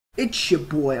It's your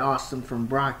boy Austin from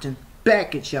Brockton,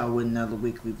 back at y'all with another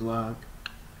weekly vlog.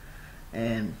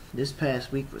 And this past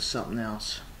week was something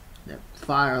else. The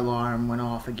fire alarm went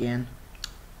off again,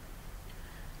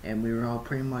 and we were all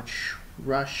pretty much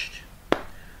rushed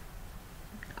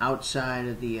outside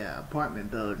of the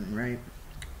apartment building, right?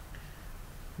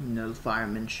 You know, the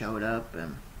firemen showed up,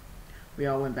 and we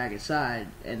all went back inside,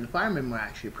 and the firemen were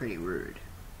actually pretty rude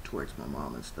towards my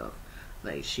mom and stuff.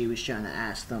 Like, she was trying to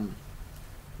ask them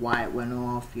why it went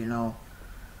off, you know,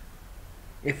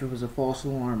 if it was a false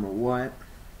alarm or what.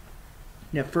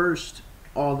 And at first,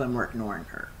 all of them were ignoring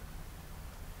her.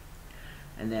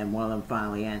 And then one of them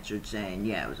finally answered saying,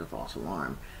 yeah, it was a false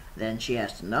alarm. Then she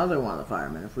asked another one of the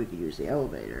firemen if we could use the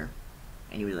elevator.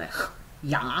 And he was like,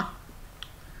 yeah.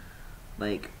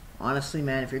 Like, honestly,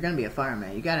 man, if you're going to be a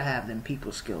fireman, you got to have them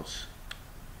people skills.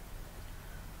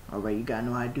 Alright, you got to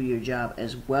know how to do your job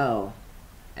as well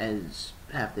as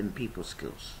have them people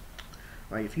skills.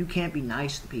 Right? If you can't be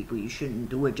nice to people, you shouldn't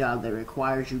do a job that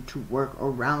requires you to work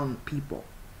around people.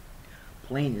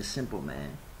 Plain and simple,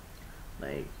 man.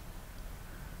 Like,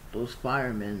 those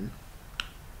firemen,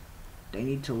 they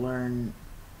need to learn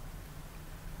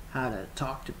how to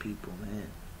talk to people, man.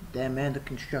 Them and the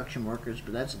construction workers,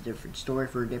 but that's a different story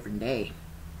for a different day.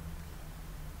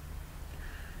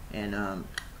 And I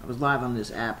was live on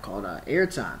this app called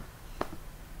Airtime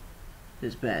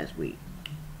this past week.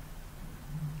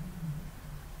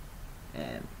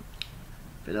 And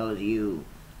for those of you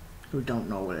who don't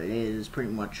know what it is, it's pretty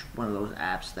much one of those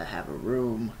apps that have a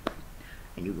room,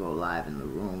 and you go live in the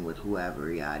room with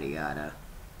whoever, yada yada.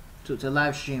 So it's a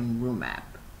live stream room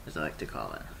app, as I like to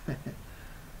call it.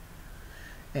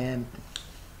 And,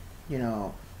 you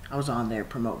know, I was on there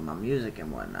promoting my music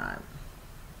and whatnot.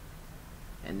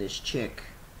 And this chick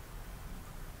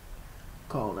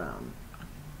called,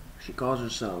 she calls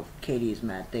herself Katie is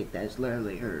Mad Thick. That's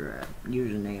literally her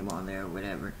username on there or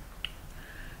whatever.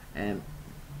 And,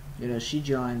 you know, she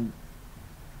joined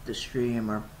the stream,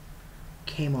 or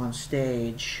came on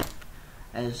stage,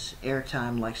 as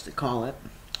Airtime likes to call it.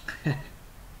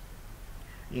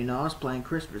 You know, I was playing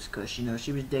Christmas Kush. You know,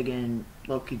 she was digging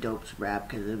Loki Dope's rap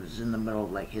because it was in the middle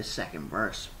of, like, his second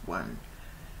verse when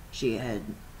she had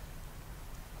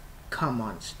come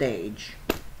on stage.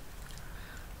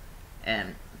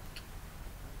 And,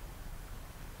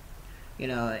 you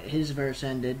know, his verse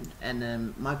ended, and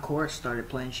then my chorus started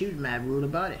playing. She was mad rude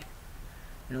about it.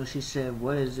 You know, she said,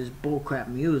 what is this bullcrap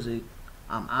music?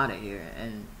 I'm out of here.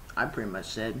 And I pretty much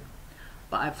said,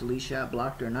 bye, Felicia. I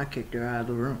blocked her and I kicked her out of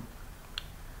the room.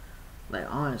 Like,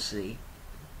 honestly,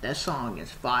 that song is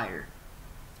fire.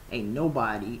 Ain't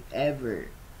nobody ever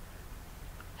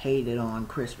hated on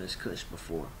Christmas Kush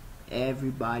before.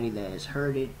 Everybody that has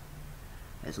heard it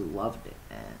has loved it,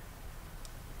 man.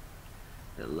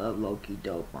 They love Loki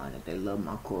Dope on it. They love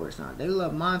my chorus on it. They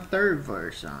love my third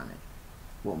verse on it.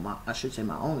 Well, I should say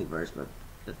my only verse, but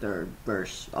the third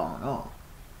verse all in all.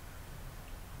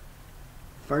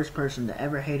 First person to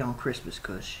ever hate on Christmas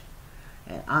Kush.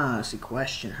 And I honestly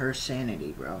question her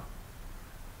sanity, bro.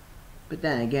 But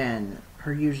then again,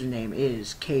 her username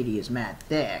is Katie is Mad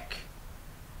Thick.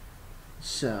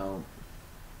 So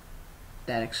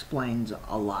that explains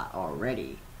a lot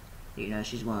already. You know,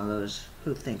 she's one of those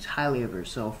who thinks highly of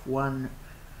herself. One,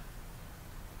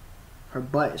 her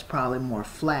butt is probably more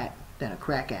flat than a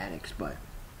crack addict's butt.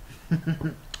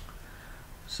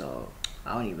 So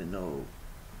I don't even know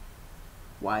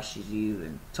why she's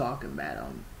even talking bad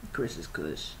on Chris's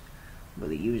Kush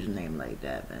with a username like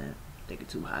that, man. Thinking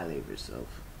too highly of herself.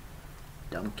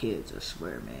 Dumb kids, I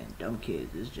swear, man. Dumb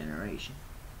kids, this generation.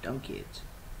 Dumb kids.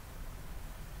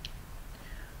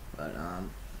 But,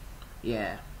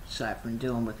 yeah. Aside from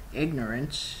dealing with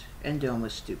ignorance and dealing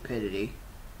with stupidity.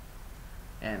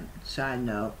 And, side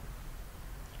note,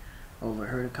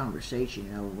 overheard a conversation,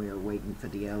 you know, when we were waiting for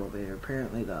the elevator.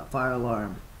 Apparently the fire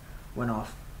alarm went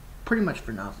off pretty much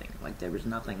for nothing. Like, there was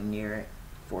nothing near it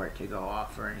for it to go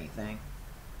off or anything.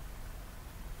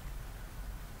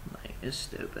 Like, it's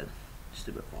stupid.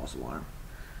 Stupid false alarm.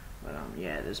 But,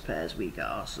 yeah, this past week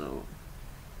I also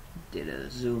did a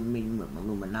Zoom meeting with my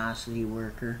Luminosity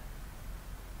worker.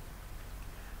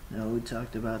 You know, we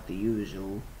talked about the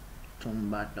usual. Told him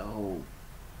about the whole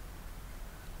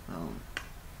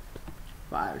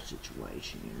fire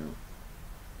situation, you know.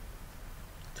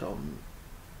 Told him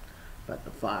about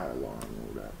the fire alarm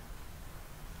and all that.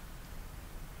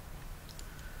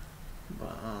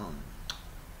 But,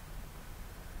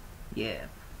 yeah.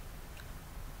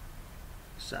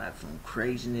 Aside from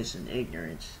craziness and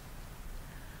ignorance,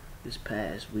 this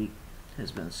past week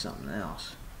has been something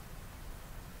else.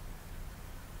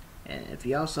 And if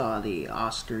y'all saw the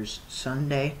Oscars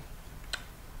Sunday,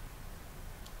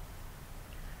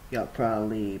 y'all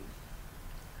probably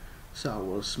saw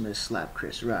Will Smith slap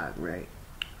Chris Rock, right?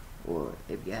 Or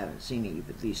if you haven't seen it, you've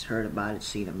at least heard about it,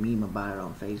 seen a meme about it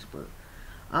on Facebook.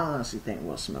 I honestly think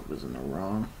Will Smith was in the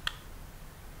wrong.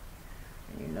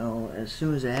 And, you know, as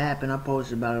soon as it happened, I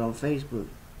posted about it on Facebook.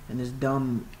 And this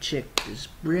dumb chick, this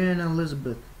Brianna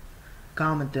Elizabeth,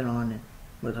 commented on it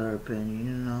with her opinion,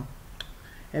 you know.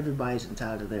 Everybody's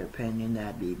entitled to their opinion.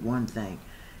 That'd be one thing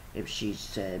if she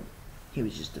said he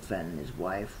was just defending his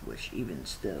wife, which even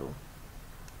still,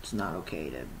 it's not okay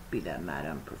to be that mad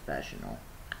unprofessional.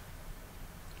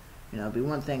 You know, it'd be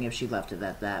one thing if she left it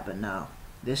at that, but no.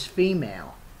 This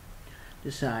female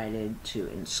decided to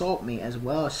insult me as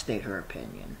well as state her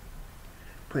opinion.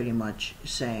 Pretty much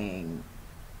saying,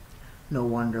 no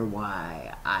wonder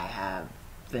why I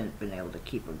haven't been able to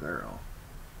keep a girl.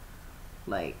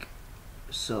 Like,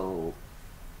 so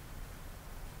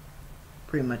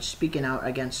pretty much speaking out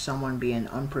against someone being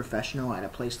unprofessional at a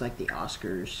place like the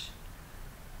Oscars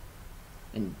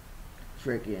and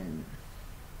freaking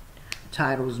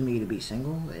titles me to be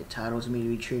single. It titles me to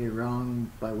be treated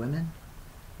wrong by women.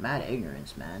 Mad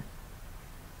ignorance, man.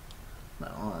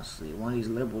 But honestly, one of these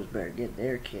liberals better get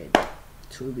their kid,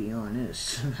 to be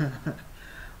honest.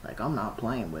 Like, I'm not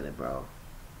playing with it, bro.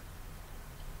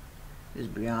 This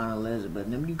Brianna Elizabeth.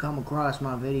 And if you come across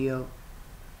my video,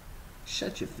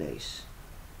 shut your face.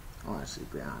 Honestly,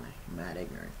 Brianna, you're mad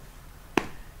ignorant.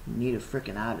 You need a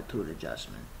freaking attitude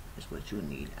adjustment. Is what you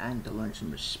need. And to learn some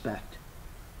respect.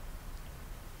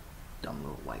 Dumb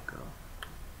little white girl.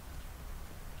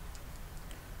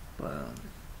 But,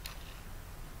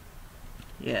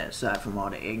 yeah, aside from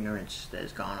all the ignorance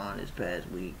that's gone on this past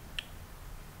week,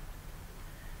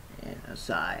 and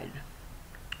aside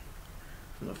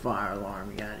from the fire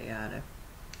alarm, yada yada,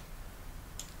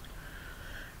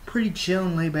 pretty chill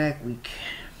and laid back week,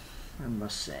 I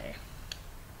must say.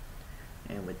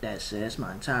 And with that said, it's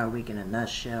my entire week in a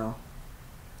nutshell.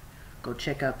 Go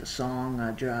check out the song I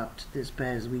dropped this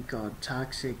past week called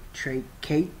Toxic Trait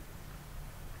Kate.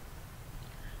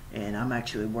 And I'm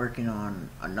actually working on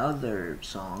another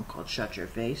song called Shut Your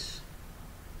Face.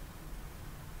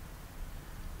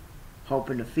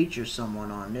 Hoping to feature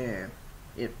someone on there,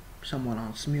 if someone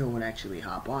on Smule would actually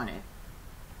hop on it.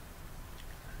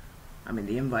 I mean,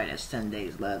 the invite has 10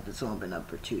 days left. It's only been up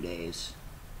for 2 days.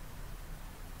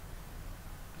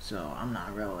 So I'm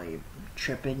not really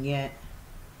tripping yet.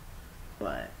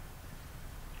 But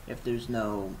if there's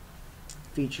no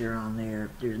feature on there,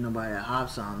 if there's nobody that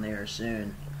hops on there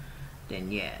soon, then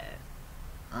yeah,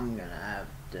 I'm gonna have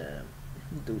to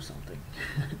do something.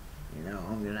 You know,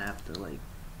 I'm gonna have to like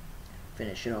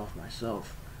finish it off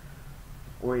myself,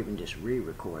 or even just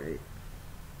re-record it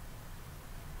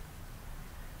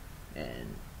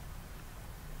and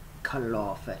cut it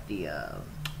off at the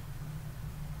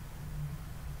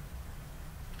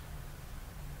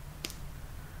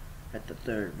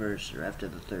third verse, or after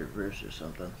the third verse or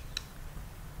something.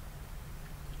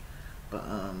 But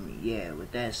yeah,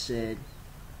 with that said,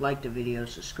 like the video,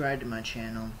 subscribe to my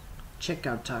channel, check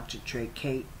out Toxic Trait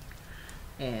Kate,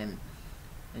 and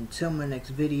until my next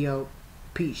video,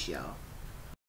 peace, y'all.